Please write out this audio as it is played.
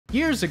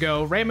Years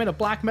ago, ramming a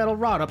black metal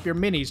rod up your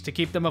minis to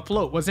keep them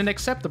afloat was an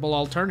acceptable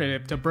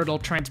alternative to brittle,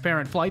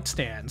 transparent flight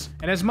stands.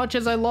 And as much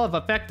as I love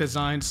effect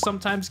designs,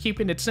 sometimes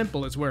keeping it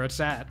simple is where it's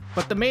at.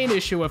 But the main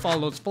issue with all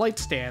those flight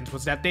stands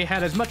was that they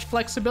had as much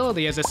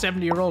flexibility as a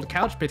 70-year-old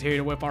couch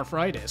potato with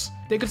arthritis.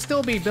 They could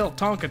still be built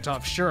Tonka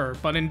tough, sure,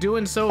 but in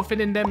doing so,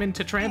 fitting them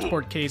into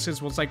transport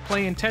cases was like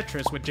playing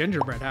Tetris with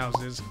gingerbread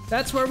houses.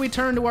 That's where we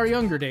turn to our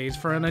younger days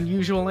for an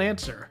unusual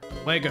answer: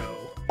 Lego.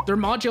 Their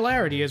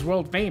modularity is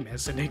world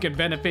famous, and it could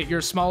benefit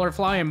your smaller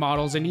flying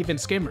models and even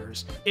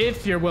skimmers,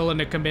 if you're willing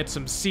to commit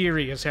some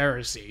serious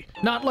heresy.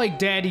 Not like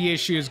Daddy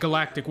Issues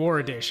Galactic War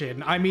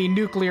Edition, I mean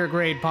nuclear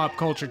grade pop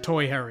culture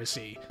toy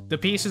heresy. The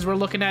pieces we're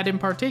looking at in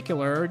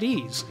particular are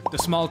these: the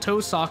small toe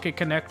socket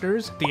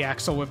connectors, the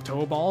axle with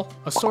toe ball,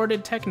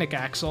 assorted Technic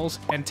axles,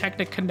 and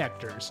Technic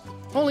connectors.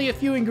 Only a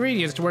few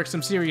ingredients to work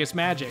some serious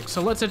magic,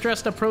 so let's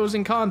address the pros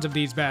and cons of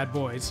these bad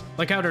boys,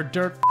 like how they're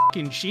dirt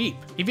f***ing cheap.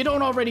 If you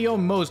don't already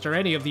own most or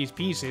any of these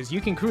pieces,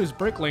 you can cruise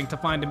Bricklink to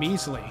find them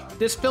easily.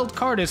 This build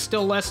cart is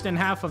still less than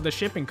half of the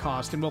shipping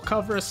cost and will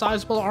cover a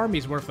sizable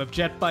army's worth of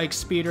jet bikes,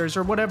 speeders,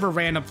 or whatever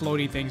random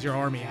floaty things your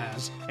army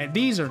has. And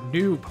these are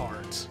new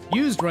parts.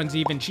 Used runs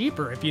even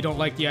cheaper if you don't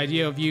like the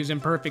idea of using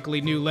perfectly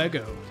new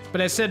Lego.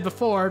 But as said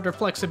before, their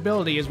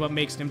flexibility is what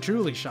makes them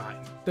truly shine.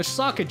 The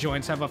socket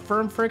joints have a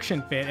firm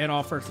friction fit and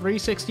offer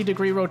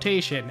 360-degree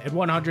rotation and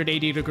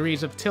 180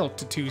 degrees of tilt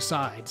to two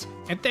sides.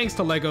 And thanks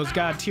to LEGO's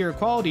god-tier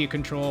quality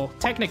control,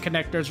 Technic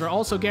connectors are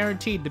also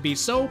guaranteed to be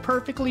so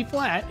perfectly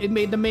flat it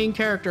made the main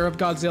character of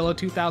Godzilla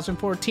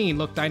 2014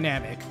 look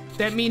dynamic.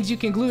 That means you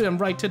can glue them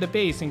right to the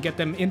base and get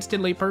them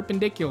instantly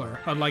perpendicular,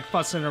 unlike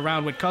fussing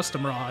around with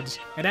custom rods.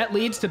 And that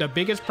leads to the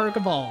biggest perk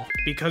of all.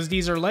 Because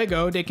these are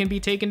Lego, they can be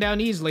taken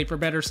down easily for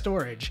better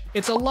storage.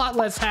 It's a lot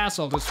less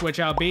hassle to switch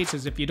out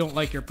bases if you don't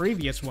like your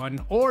previous one,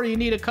 or you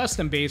need a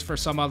custom base for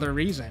some other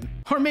reason.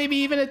 Or maybe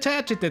even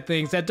attach it to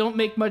things that don't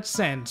make much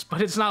sense,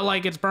 but it's not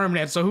like it's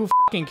permanent, so who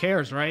f***ing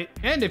cares, right?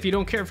 And if you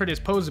don't care for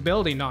this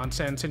posability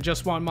nonsense and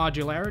just want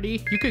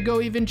modularity, you could go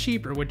even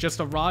cheaper with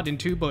just a rod and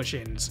two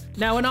bushings.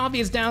 Now, an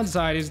obvious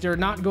downside is they're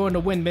not going to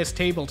win Miss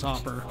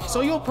Tabletopper, so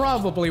you'll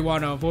probably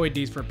want to avoid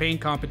these for paint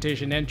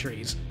competition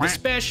entries,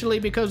 especially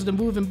because the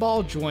moving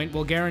ball joint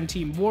will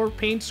guarantee more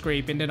paint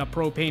scraping than a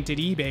pro-painted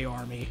eBay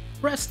army.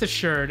 Rest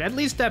assured, at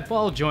least that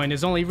ball joint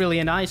is only really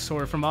an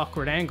eyesore from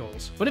awkward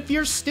angles. But if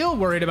you're still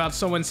worried about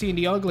someone seeing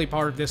the ugly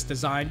part of this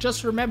design,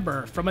 just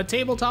remember, from a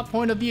tabletop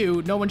point of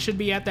view, no one should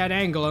be at that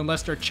angle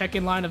unless they're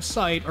checking line of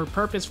sight or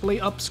purposefully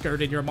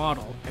upskirting your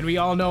model. And we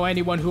all know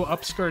anyone who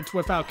upskirts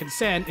without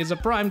consent is a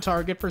prime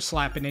target for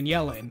slapping and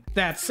yelling.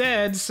 That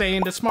said,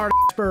 saying the smart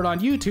bird on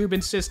YouTube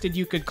insisted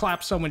you could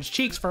clap someone's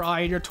cheeks for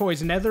eyeing your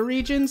toy's nether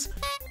regions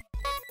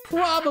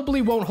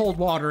probably won't hold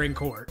water in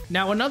court.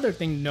 Now, another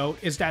thing to note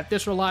is that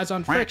this relies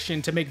on friction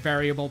to make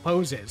variable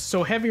poses,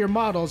 so heavier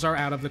models are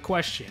out of the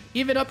question.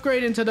 Even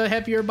upgrading to the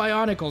heavier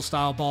Bionicle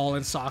style ball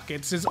and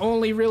sockets is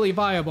only really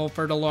viable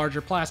for the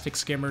larger plastic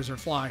skimmers or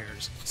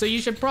flyers, so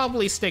you should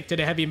probably stick to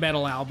the heavy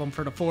metal album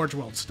for the Forge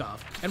World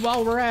stuff. And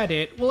while we're at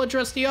it, we'll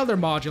address the other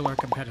modular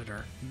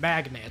competitor: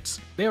 magnets.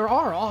 There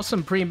are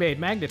awesome pre-made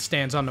magnet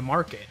stands on the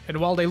market, and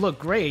while they look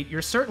great,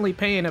 you're certainly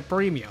paying a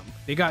premium.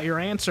 They got your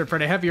answer for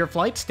the heavier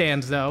flight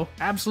stands though.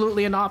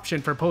 Absolutely an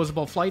option for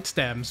poseable flight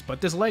stems,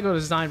 but this Lego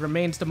design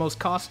remains the most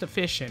cost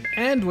efficient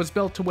and was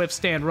built to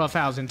withstand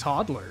roughhousing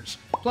toddlers.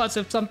 Plus,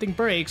 if something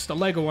breaks, the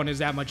Lego one is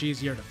that much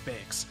easier to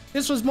fix.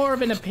 This was more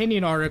of an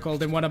opinion article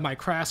than one of my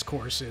crash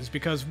courses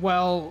because,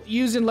 well,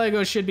 using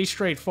Lego should be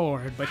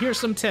straightforward, but here's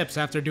some tips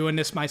after doing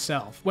this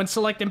myself. When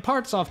selecting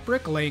parts off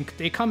Bricklink,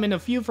 they come in a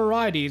few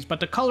varieties, but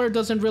the color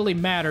doesn't really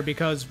matter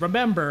because,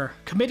 remember,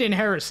 committing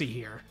heresy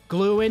here: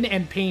 gluing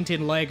and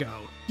painting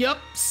Lego. Yup,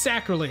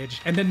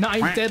 sacrilege, and the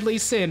 9th deadly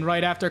sin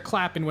right after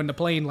clapping when the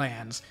plane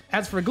lands.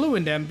 As for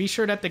gluing them, be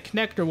sure that the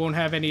connector won't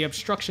have any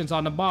obstructions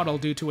on the model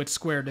due to its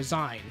square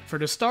design. For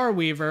the Star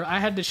Weaver, I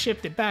had to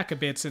shift it back a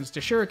bit since the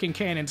Shuriken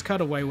Cannon's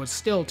cutaway was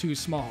still too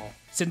small.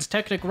 Since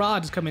Technic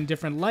rods come in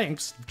different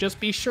lengths, just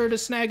be sure to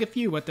snag a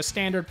few at the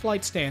standard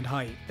flight stand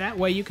height. That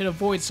way you can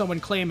avoid someone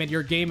claiming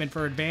you're gaming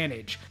for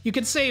advantage. You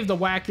can save the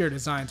wackier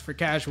designs for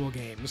casual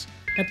games.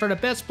 And for the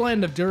best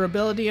blend of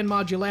durability and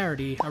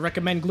modularity, I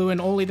recommend gluing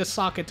only the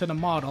socket to the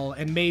model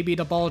and maybe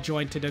the ball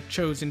joint to the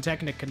chosen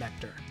Technic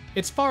connector.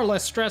 It's far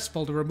less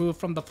stressful to remove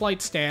from the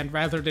flight stand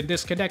rather than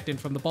disconnecting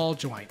from the ball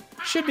joint.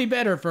 Should be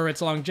better for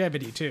its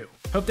longevity too.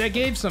 Hope that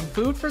gave some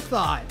food for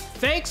thought.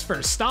 Thanks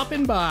for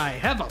stopping by.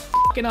 Have a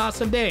f***ing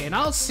awesome day, and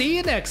I'll see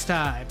you next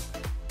time.